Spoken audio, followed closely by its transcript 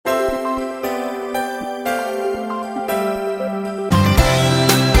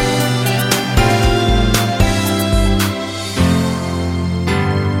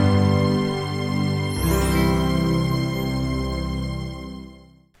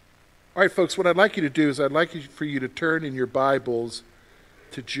All right, folks, what I'd like you to do is I'd like for you to turn in your Bibles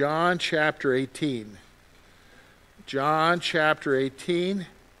to John chapter 18. John chapter 18.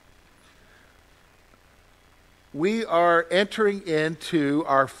 We are entering into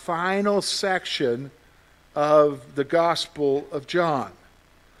our final section of the Gospel of John.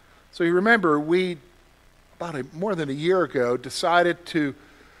 So you remember, we, more than a year ago, decided to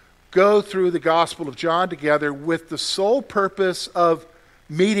go through the Gospel of John together with the sole purpose of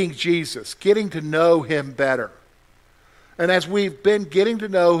meeting Jesus, getting to know him better. And as we've been getting to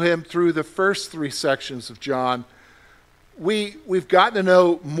know him through the first three sections of John, we've gotten to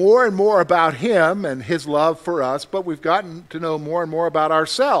know more and more about him and his love for us, but we've gotten to know more and more about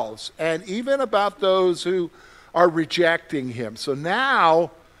ourselves and even about those who are rejecting him. So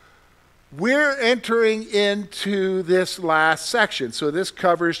now we're entering into this last section. So this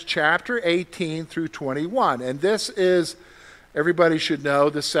covers chapter 18 through 21. And this is, everybody should know,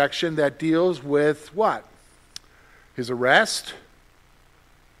 the section that deals with what? His arrest,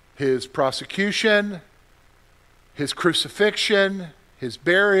 his prosecution, his crucifixion, his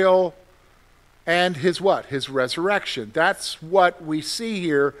burial, and his what? His resurrection. That's what we see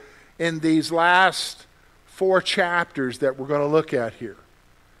here in these last 4 chapters that we're going to look at here.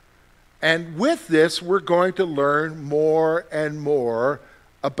 And with this, we're going to learn more and more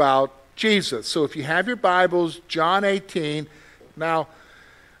about Jesus. So if you have your Bibles, John 18. Now,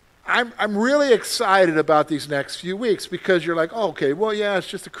 I'm really excited about these next few weeks because you're like, oh, okay, well, yeah, it's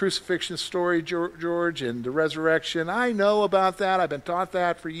just a crucifixion story, George, and the resurrection. I know about that. I've been taught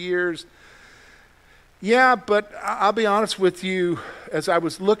that for years. Yeah, but I'll be honest with you, as I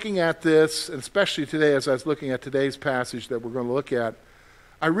was looking at this, and especially today as I was looking at today's passage that we're going to look at,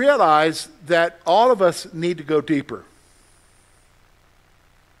 I realized that all of us need to go deeper.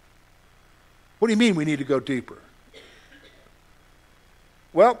 What do you mean we need to go deeper?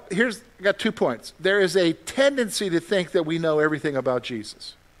 Well, I got 2 points. There is a tendency to think that we know everything about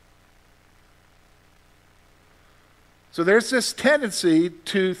Jesus. So there's this tendency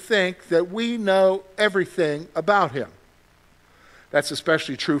to think that we know everything about him. That's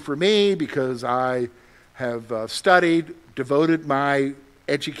especially true for me because I have studied, devoted my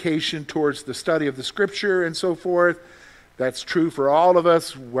education towards the study of the Scripture and so forth. That's true for all of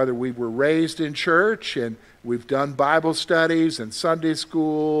us, whether we were raised in church and we've done Bible studies and Sunday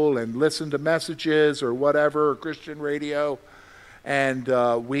school and listened to messages or whatever, or Christian radio. And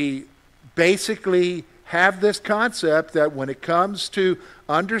we basically have this concept that when it comes to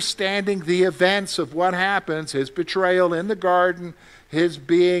understanding the events of what happens, his betrayal in the garden, his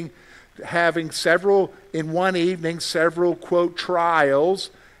having several, in one evening, several, quote,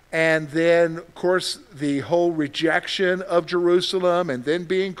 trials, and then, of course, the whole rejection of Jerusalem, and then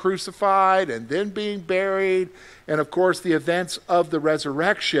being crucified, and then being buried, and of course the events of the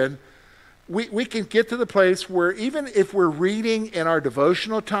resurrection, we can get to the place where even if we're reading in our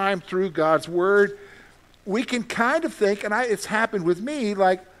devotional time through God's Word, we can kind of think, and it's happened with me,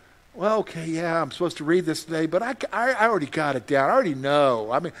 like, well, okay, yeah, I'm supposed to read this today, but I already got it down. I already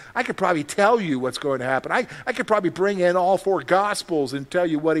know. I mean, I could probably tell you what's going to happen. I could probably bring in all 4 Gospels and tell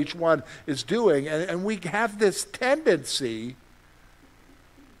you what each one is doing. And we have this tendency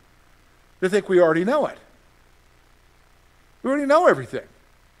to think we already know it. We already know everything.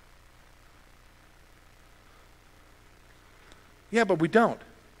 Yeah, but we don't.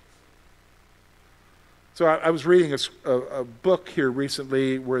 So I was reading a book here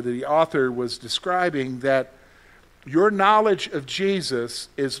recently where the author was describing that your knowledge of Jesus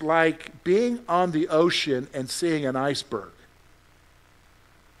is like being on the ocean and seeing an iceberg.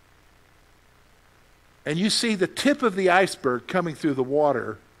 And you see the tip of the iceberg coming through the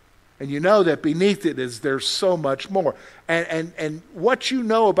water, and you know that beneath it there's so much more. And what you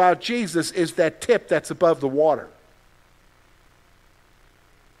know about Jesus is that tip that's above the water.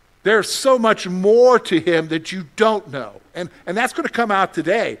 There's so much more to him that you don't know. And that's going to come out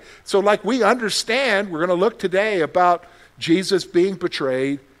today. So like we understand, we're going to look today about Jesus being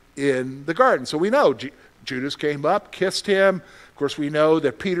betrayed in the garden. So we know Judas came up, kissed him. Of course, we know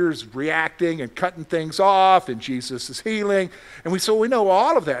that Peter's reacting and cutting things off, and Jesus is healing. And so we know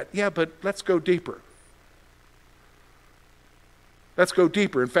all of that. Yeah, but let's go deeper. Let's go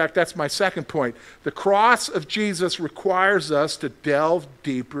deeper. In fact, that's my second point. The cross of Jesus requires us to delve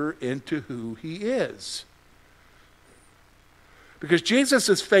deeper into who he is. Because Jesus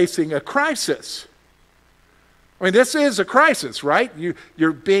is facing a crisis. I mean, this is a crisis, right?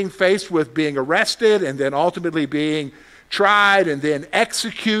 You're being faced with being arrested and then ultimately being tried and then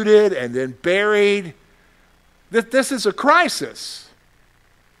executed and then buried. This is a crisis.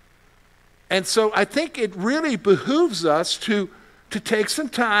 And so I think it really behooves us to to take some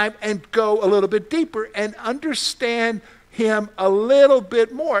time and go a little bit deeper and understand him a little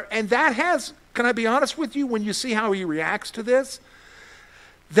bit more. And that has, can I be honest with you, when you see how he reacts to this,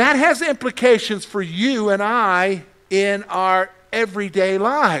 that has implications for you and I in our everyday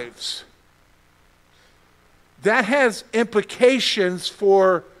lives. That has implications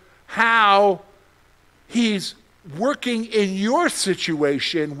for how he's working in your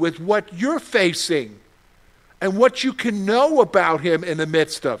situation with what you're facing and what you can know about him in the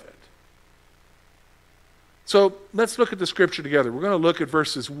midst of it. So let's look at the scripture together. We're going to look at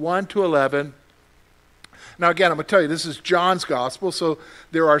verses 1 to 11. Now again, I'm going to tell you, this is John's gospel, so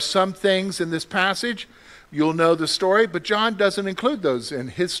there are some things in this passage, you'll know the story, but John doesn't include those in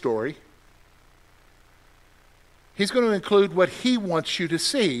his story. He's going to include what he wants you to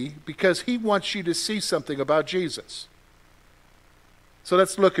see because he wants you to see something about Jesus. So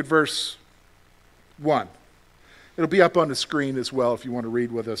let's look at verse 1. It'll be up on the screen as well if you want to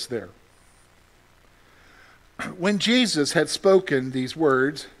read with us there. When Jesus had spoken these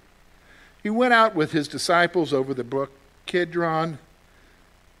words, he went out with his disciples over the brook Kidron,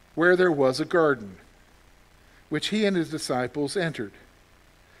 where there was a garden, which he and his disciples entered.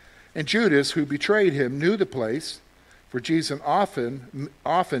 And Judas, who betrayed him, knew the place, for Jesus often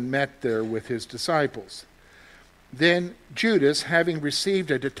met there with his disciples. Then Judas, having received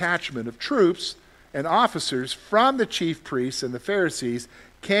a detachment of troops and officers from the chief priests and the Pharisees,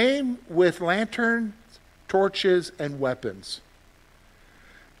 came with lanterns, torches, and weapons.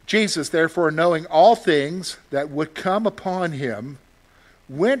 Jesus, therefore, knowing all things that would come upon him,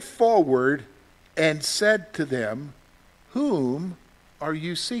 went forward and said to them, "Whom are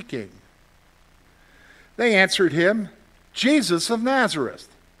you seeking?" They answered him, "Jesus of Nazareth."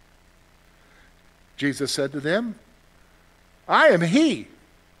 Jesus said to them, "I am he."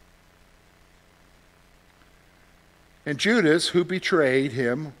 And Judas, who betrayed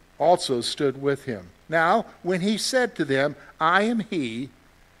him, also stood with him. Now, when he said to them, "I am he,"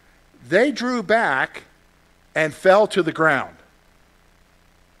 they drew back and fell to the ground.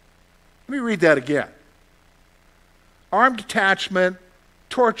 Let me read that again. Armed detachment,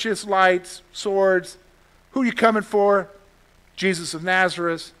 torches, lights, swords. Who are you coming for? Jesus of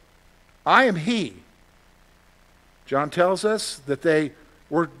Nazareth. I am he. John tells us that they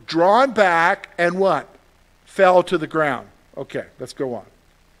were drawn back and what? Fell to the ground. Okay, let's go on.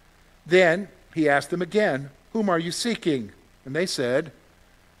 Then he asked them again, "Whom are you seeking?" And they said,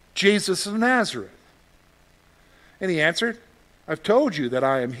 "Jesus of Nazareth." And he answered, "I've told you that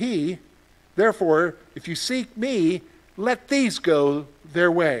I am he. Therefore, if you seek me, let these go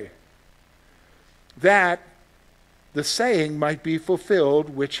their way, that the saying might be fulfilled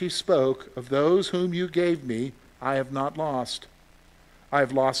which he spoke, of those whom you gave me, I have not lost. I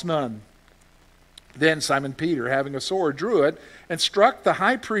have lost none." Then Simon Peter, having a sword, drew it and struck the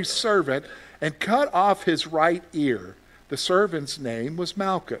high priest's servant and cut off his right ear. The servant's name was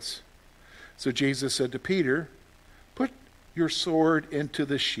Malchus. So Jesus said to Peter, "Put your sword into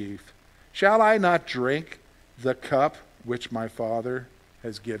the sheath. Shall I not drink the cup which my Father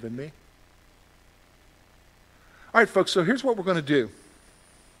has given me?" All right, folks, so here's what we're going to do.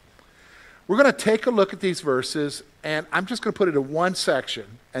 We're going to take a look at these verses, and I'm just going to put it in one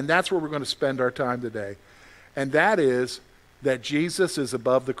section, and that's where we're going to spend our time today. And that is that Jesus is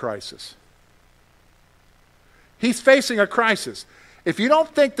above the crisis. He's facing a crisis. If you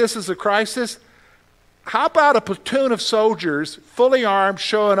don't think this is a crisis, how about a platoon of soldiers, fully armed,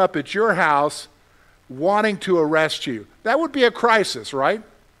 showing up at your house, wanting to arrest you? That would be a crisis, right?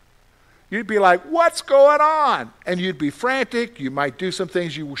 You'd be like, "What's going on?" And you'd be frantic. You might do some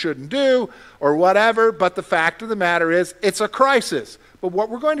things you shouldn't do or whatever. But the fact of the matter is, it's a crisis. But what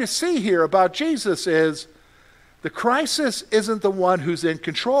we're going to see here about Jesus is the crisis isn't the one who's in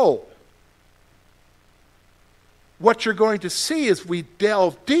control. What you're going to see as we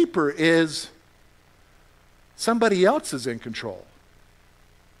delve deeper is somebody else is in control.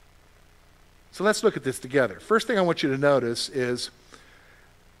 So let's look at this together. First thing I want you to notice is,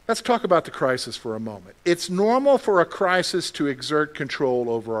 let's talk about the crisis for a moment. It's normal for a crisis to exert control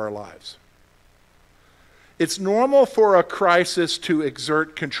over our lives. It's normal for a crisis to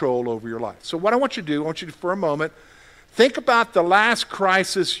exert control over your life. So what I want you to do, I want you to, for a moment, think about the last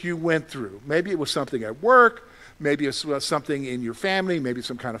crisis you went through. Maybe it was something at work, maybe it was something in your family, maybe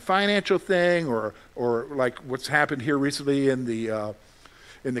some kind of financial thing, or like what's happened here recently in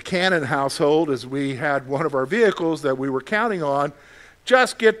the Cannon household, as we had one of our vehicles that we were counting on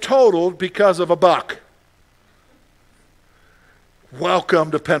just get totaled because of a buck. Welcome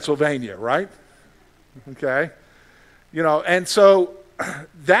to Pennsylvania, right? Okay. You know, and so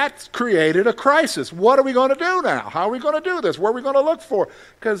that's created a crisis. What are we going to do now? How are we going to do this? Where are we going to look for?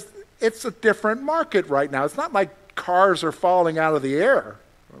 Because it's a different market right now. It's not like cars are falling out of the air,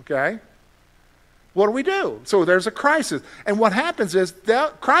 okay? What do we do? So there's a crisis. And what happens is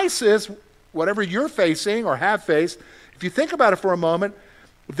that crisis, whatever you're facing or have faced, if you think about it for a moment,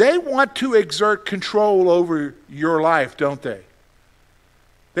 they want to exert control over your life, don't they?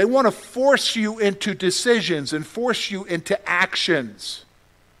 They want to force you into decisions and force you into actions.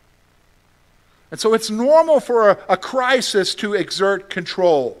 And so it's normal for a crisis to exert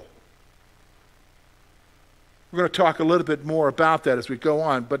control. We're going to talk a little bit more about that as we go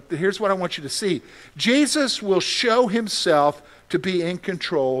on, but here's what I want you to see. Jesus will show himself to be in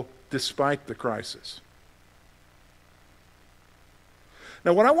control despite the crisis.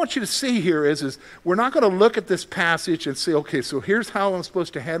 Now, what I want you to see here is we're not going to look at this passage and say, okay, so here's how I'm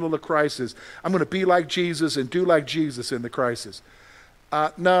supposed to handle the crisis. I'm going to be like Jesus and do like Jesus in the crisis.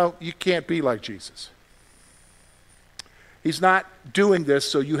 No, you can't be like Jesus. He's not doing this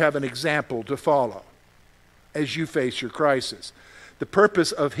so you have an example to follow as you face your crisis. The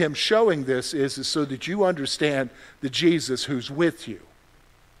purpose of him showing this is so that you understand the Jesus who's with you.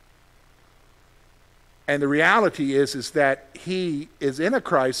 And the reality is that he is in a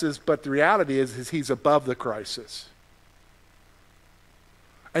crisis, but the reality is he's above the crisis.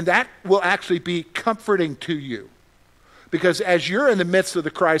 And that will actually be comforting to you. Because as you're in the midst of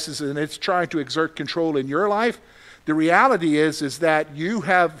the crisis and it's trying to exert control in your life, the reality is that you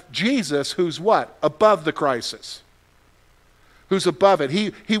have Jesus who's what? Above the crisis. Who's above it.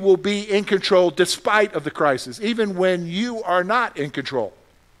 He will be in control despite of the crisis, even when you are not in control.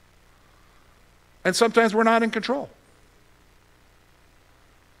 And sometimes we're not in control.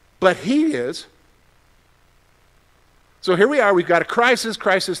 But he is. So here we are, we've got a crisis.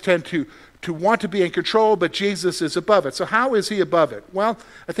 Crises tend to want to be in control, but Jesus is above it. So how is he above it? Well,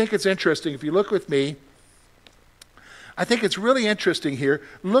 I think it's interesting. If you look with me, I think it's really interesting here.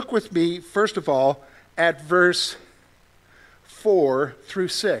 Look with me, first of all, at verse 4 through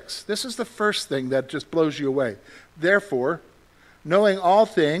 6. This is the first thing that just blows you away. Therefore, knowing all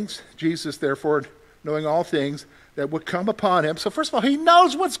things, Jesus therefore, knowing all things that would come upon him. So first of all, he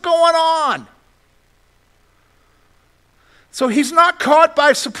knows what's going on. So he's not caught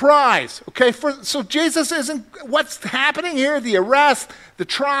by surprise. Okay, so Jesus isn't, what's happening here, the arrest, the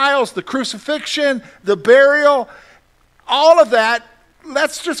trials, the crucifixion, the burial, all of that,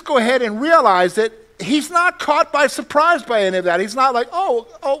 let's just go ahead and realize that he's not caught by surprise by any of that. He's not like,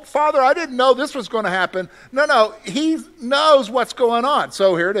 oh, Father, I didn't know this was going to happen. No, he knows what's going on.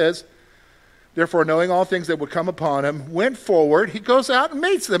 So here it is. Therefore, knowing all things that would come upon him, went forward. He goes out and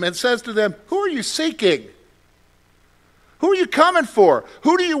meets them and says to them, who are you seeking? Who are you coming for?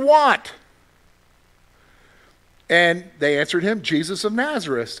 Who do you want? And they answered him, Jesus of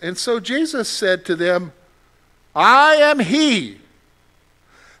Nazareth. And so Jesus said to them, I am he.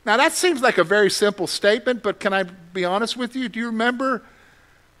 Now that seems like a very simple statement, but can I be honest with you? Do you remember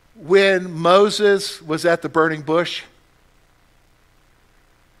when Moses was at the burning bush?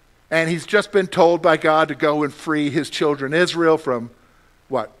 And he's just been told by God to go and free his children Israel from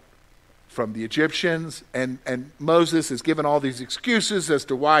what? From the Egyptians. And Moses is given all these excuses as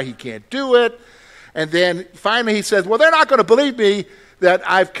to why he can't do it. And then finally he says, well, they're not going to believe me that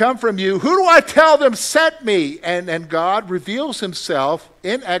I've come from you. Who do I tell them sent me? And God reveals himself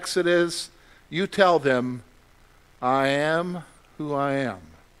in Exodus. You tell them, I am who I am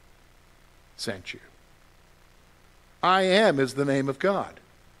sent you. I am is the name of God.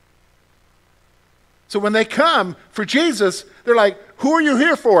 So when they come for Jesus, they're like, who are you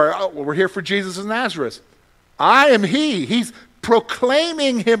here for? Oh, well, we're here for Jesus of Nazareth. I am he. He's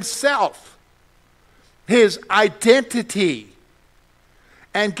proclaiming himself, his identity.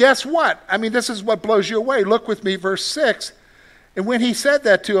 And guess what? I mean, this is what blows you away. Look with me, verse 6. And when he said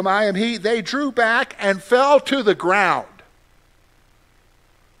that to him, I am he, they drew back and fell to the ground.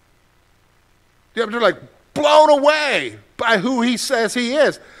 They're like blown away by who he says he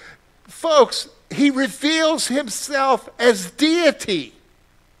is. Folks, he reveals himself as deity,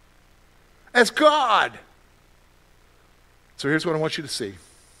 as God. So here's what I want you to see.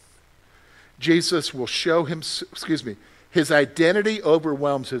 Jesus will show him, his identity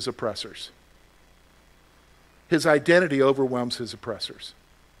overwhelms his oppressors. His identity overwhelms his oppressors.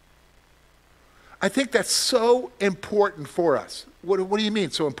 I think that's so important for us. What do you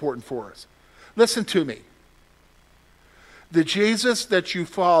mean so important for us? Listen to me. The Jesus that you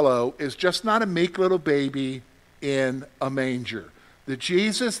follow is just not a meek little baby in a manger. The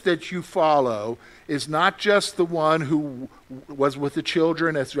Jesus that you follow is not just the one who was with the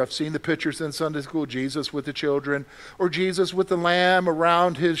children, as I've seen the pictures in Sunday school, Jesus with the children, or Jesus with the lamb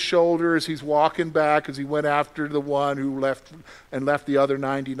around his shoulder as he's walking back as he went after the one who left the other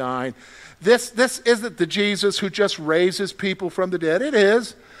 99. This isn't the Jesus who just raises people from the dead. It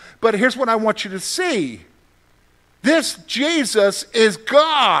is. But here's what I want you to see. This Jesus is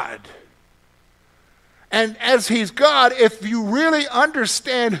God. And as he's God, if you really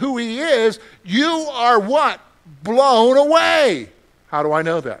understand who he is, you are what? Blown away. How do I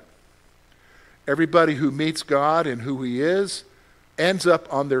know that? Everybody who meets God and who he is ends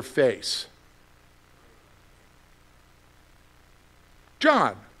up on their face.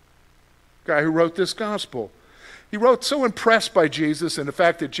 John, guy who wrote this gospel, he wrote so impressed by Jesus and the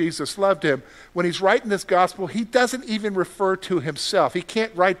fact that Jesus loved him. When he's writing this gospel, he doesn't even refer to himself. He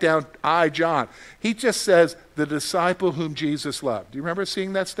can't write down, I, John. He just says, the disciple whom Jesus loved. Do you remember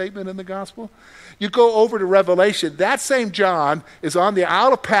seeing that statement in the gospel? You go over to Revelation, that same John is on the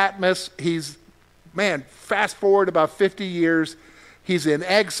Isle of Patmos. Fast forward about 50 years. He's in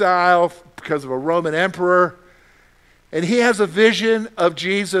exile because of a Roman emperor. And he has a vision of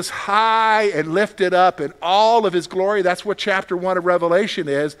Jesus high and lifted up in all of his glory. That's what chapter 1 of Revelation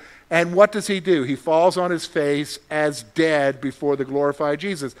is. And what does he do? He falls on his face as dead before the glorified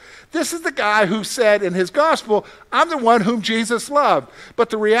Jesus. This is the guy who said in his gospel, I'm the one whom Jesus loved.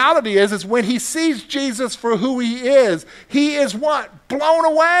 But the reality is when he sees Jesus for who he is what? Blown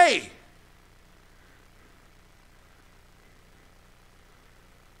away.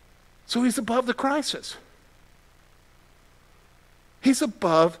 So he's above the crisis. He's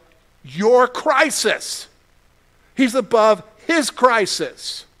above your crisis. He's above his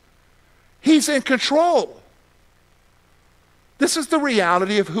crisis. He's in control. This is the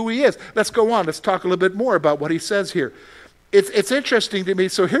reality of who he is. Let's go on. Let's talk a little bit more about what he says here. It's interesting to me.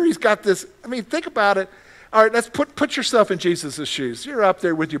 So here he's got this. Think about it. All right, let's put yourself in Jesus' shoes. You're up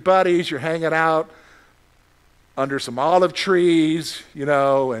there with your buddies. You're hanging out under some olive trees,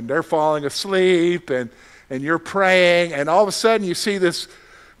 and they're falling asleep, and you're praying, and all of a sudden you see this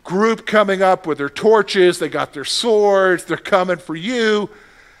group coming up with their torches. They got their swords. They're coming for you.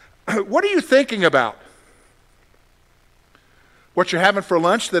 What are you thinking about? What you're having for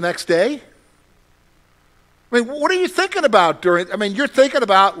lunch the next day? What are you thinking about you're thinking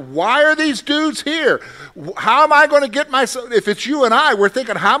about, why are these dudes here? How am I going to get myself, if it's you and I, we're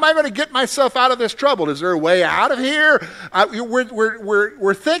thinking, how am I going to get myself out of this trouble? Is there a way out of here?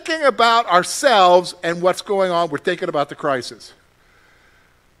 We're thinking about ourselves and what's going on. We're thinking about the crisis.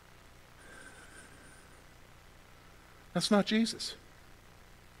 That's not Jesus.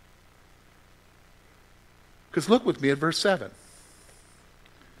 Because look with me at verse 7.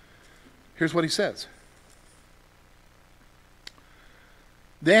 Here's what he says.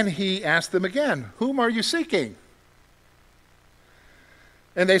 Then he asked them again, whom are you seeking?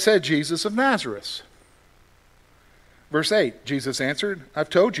 And they said, Jesus of Nazareth. Verse 8, Jesus answered,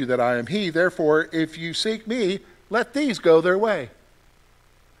 I've told you that I am he. Therefore, if you seek me, let these go their way.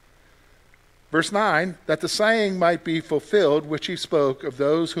 Verse 9, that the saying might be fulfilled, which he spoke, of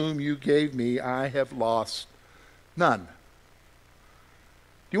those whom you gave me, I have lost none.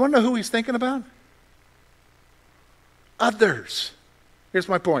 Do you want to know who he's thinking about? Others. Here's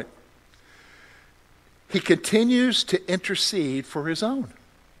my point. He continues to intercede for his own.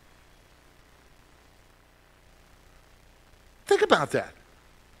 Think about that.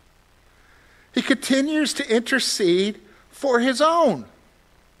 He continues to intercede for his own.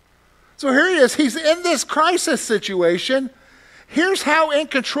 So here he is. He's in this crisis situation. Here's how in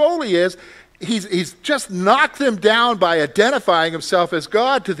control he is. He's just knocked them down by identifying himself as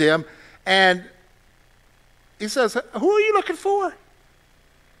God to them. And he says, who are you looking for?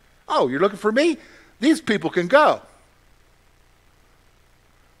 Oh, you're looking for me? These people can go.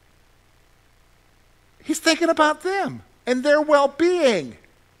 He's thinking about them and their well-being.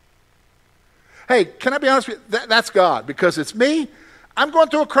 Hey, can I be honest with you? That's God, because it's me. I'm going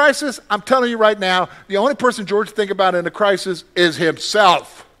through a crisis. I'm telling you right now, the only person George thinks about in a crisis is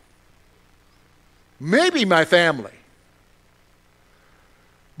himself. Maybe my family.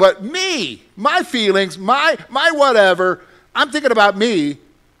 But me, my feelings, my whatever, I'm thinking about me.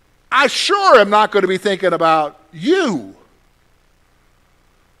 I sure am not going to be thinking about you,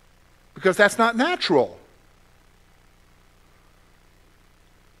 because that's not natural.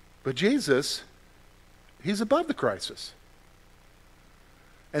 But Jesus, he's above the crisis.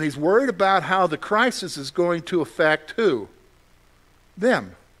 And he's worried about how the crisis is going to affect who?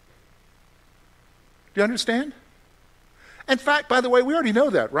 Them. Do you understand? In fact, by the way, we already know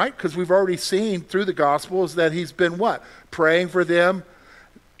that, right? Because we've already seen through the Gospels that he's been what? Praying for them,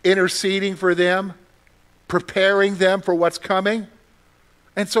 interceding for them, preparing them for what's coming.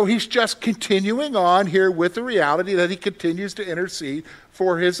 And so he's just continuing on here with the reality that he continues to intercede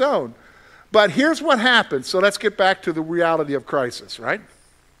for his own. But here's what happens. So let's get back to the reality of crisis, right?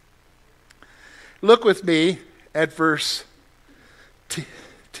 Look with me at verse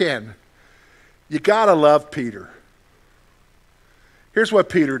 10. You got to love Peter. Here's what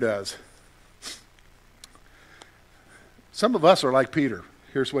Peter does. Some of us are like Peter.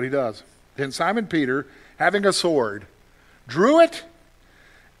 Here's what he does. Then Simon Peter, having a sword, drew it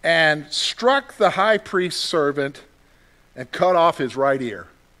and struck the high priest's servant and cut off his right ear.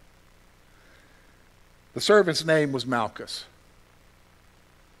 The servant's name was Malchus.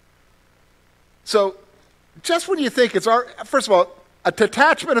 So, just when you think it's first of all, a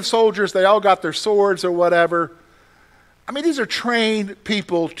detachment of soldiers, they all got their swords or whatever. I mean, these are trained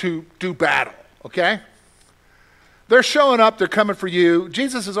people to do battle, okay? They're showing up, they're coming for you.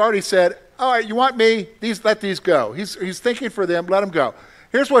 Jesus has already said, all right, you want me? Let these go. He's thinking for them, let them go.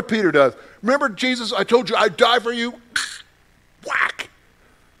 Here's what Peter does. Remember, Jesus, I told you I'd die for you? Whack.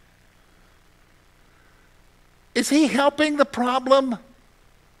 Is he helping the problem?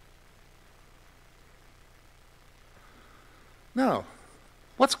 No.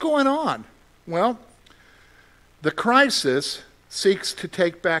 What's going on? Well, the crisis seeks to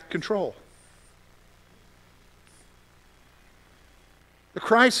take back control. The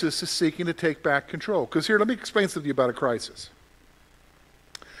crisis is seeking to take back control. Because here, let me explain something to you about a crisis.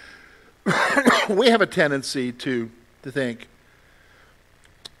 We have a tendency to think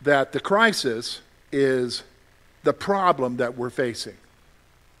that the crisis is the problem that we're facing.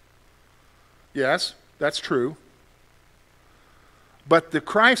 Yes, that's true. But the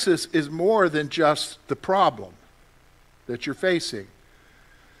crisis is more than just the problem that you're facing.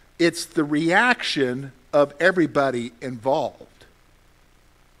 It's the reaction of everybody involved.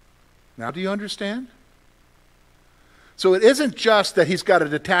 Now, do you understand? So it isn't just that he's got a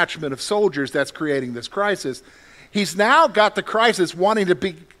detachment of soldiers that's creating this crisis. He's now got the crisis wanting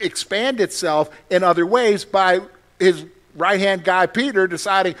to expand itself in other ways by his right-hand guy, Peter,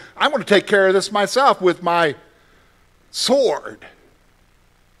 deciding, I'm going to take care of this myself with my sword.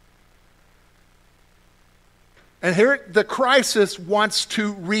 And here the crisis wants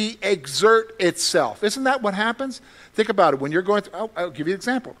to re-exert itself. Isn't that what happens? Think about it. When you're going through, I'll give you an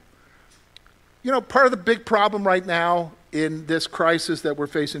example. You know, part of the big problem right now in this crisis that we're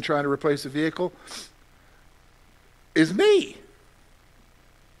facing trying to replace a vehicle is me.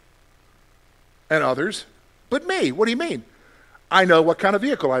 And others, but me. What do you mean? I know what kind of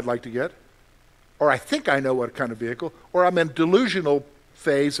vehicle I'd like to get. Or I think I know what kind of vehicle. Or I'm in delusional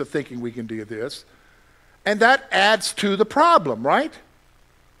phase of thinking we can do this. And that adds to the problem, right?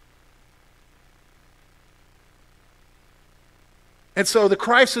 And so the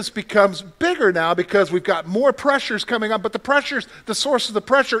crisis becomes bigger now because we've got more pressures coming up. But the source of the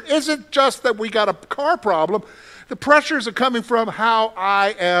pressure isn't just that we got a car problem. The pressures are coming from how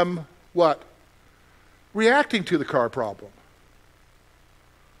I am, what? Reacting to the car problem.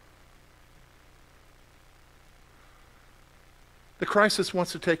 The crisis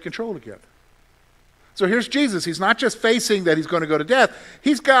wants to take control again. So here's Jesus. He's not just facing that he's going to go to death.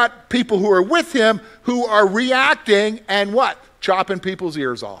 He's got people who are with him who are reacting and what? Chopping people's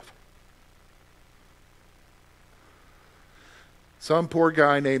ears off. Some poor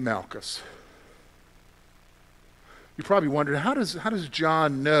guy named Malchus. You probably wondered, how does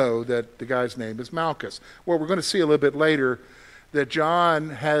John know that the guy's name is Malchus? Well, we're going to see a little bit later that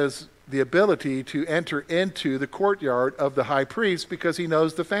John has the ability to enter into the courtyard of the high priest because he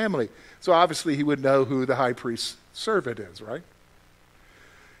knows the family. So obviously he would know who the high priest's servant is, right?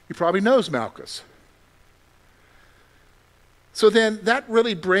 He probably knows Malchus. So then that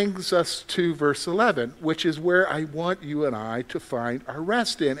really brings us to verse 11, which is where I want you and I to find our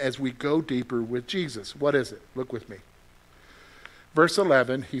rest in as we go deeper with Jesus. What is it? Look with me. Verse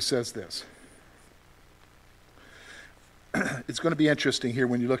 11, he says this. It's going to be interesting here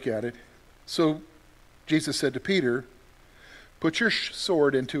when you look at it. So Jesus said to Peter, put your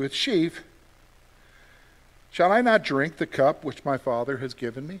sword into its sheath. Shall I not drink the cup which my Father has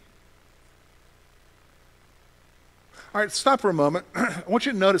given me? All right, stop for a moment. I want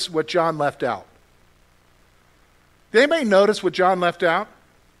you to notice what John left out. Did anybody notice what John left out?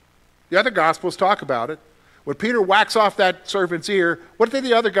 The other Gospels talk about it. When Peter whacks off that servant's ear, what did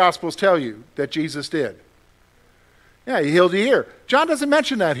the other Gospels tell you that Jesus did? Yeah, he healed the ear. John doesn't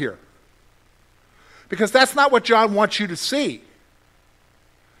mention that here. Because that's not what John wants you to see.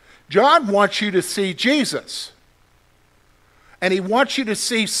 John wants you to see Jesus. And he wants you to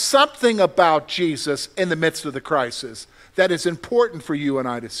see something about Jesus in the midst of the crisis that is important for you and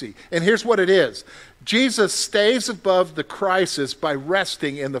I to see. And here's what it is. Jesus stays above the crisis by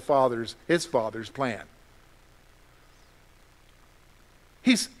resting in his Father's plan.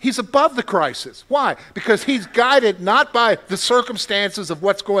 He's above the crisis. Why? Because he's guided not by the circumstances of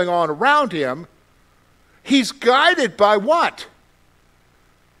what's going on around him. He's guided by what?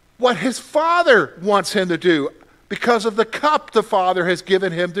 What his Father wants him to do because of the cup the Father has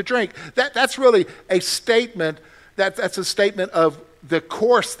given him to drink. That's really a statement, that's a statement of the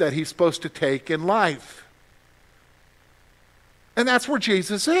course that he's supposed to take in life. And that's where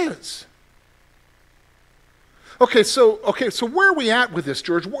Jesus is. Okay, so where are we at with this,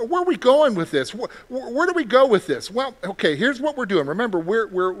 George? Where are we going with this? Where do we go with this? Well, okay, here's what we're doing. Remember,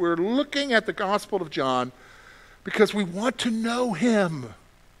 we're looking at the Gospel of John because we want to know him.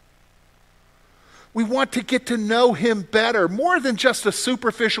 We want to get to know him better, more than just a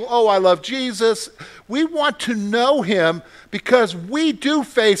superficial, oh, I love Jesus. We want to know him because we do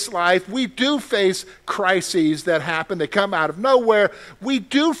face life. We do face crises that happen. They come out of nowhere. We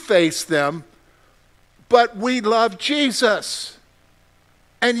do face them. But we love Jesus.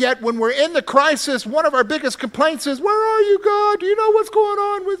 And yet when we're in the crisis, one of our biggest complaints is, where are you, God? Do you know what's going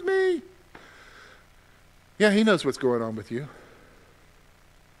on with me? Yeah, he knows what's going on with you.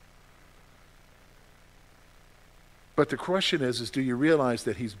 But the question is do you realize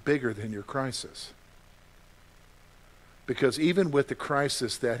that he's bigger than your crisis? Because even with the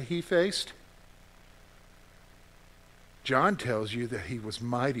crisis that he faced, John tells you that he was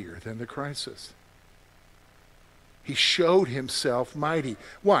mightier than the crisis. He showed himself mighty.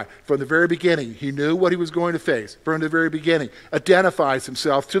 Why? From the very beginning, he knew what he was going to face. From the very beginning, identifies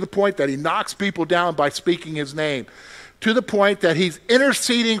himself to the point that he knocks people down by speaking his name. To the point that he's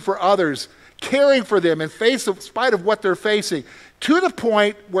interceding for others, caring for them in spite of what they're facing. To the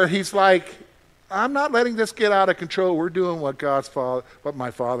point where he's like, I'm not letting this get out of control. We're doing what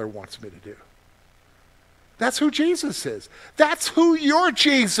my Father wants me to do. That's who Jesus is. That's who your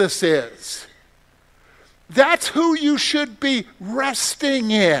Jesus is. That's who you should be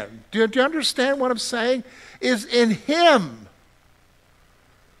resting in. Do you understand what I'm saying? Is in him.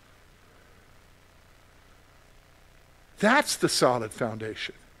 That's the solid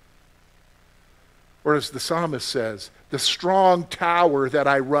foundation. Or as the psalmist says, the strong tower that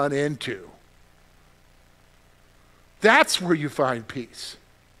I run into. That's where you find peace.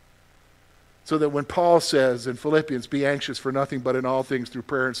 So that when Paul says in Philippians, be anxious for nothing but in all things through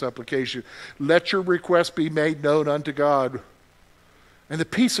prayer and supplication, let your requests be made known unto God. And the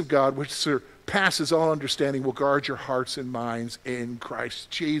peace of God, which surpasses all understanding, will guard your hearts and minds in Christ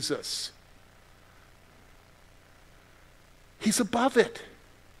Jesus. He's above it.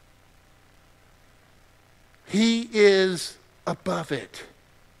 He is above it.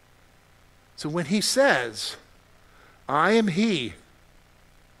 So when he says, I am he,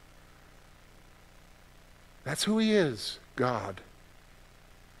 that's who he is, God.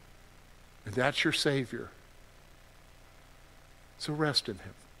 And that's your Savior. So rest in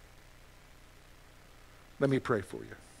him. Let me pray for you.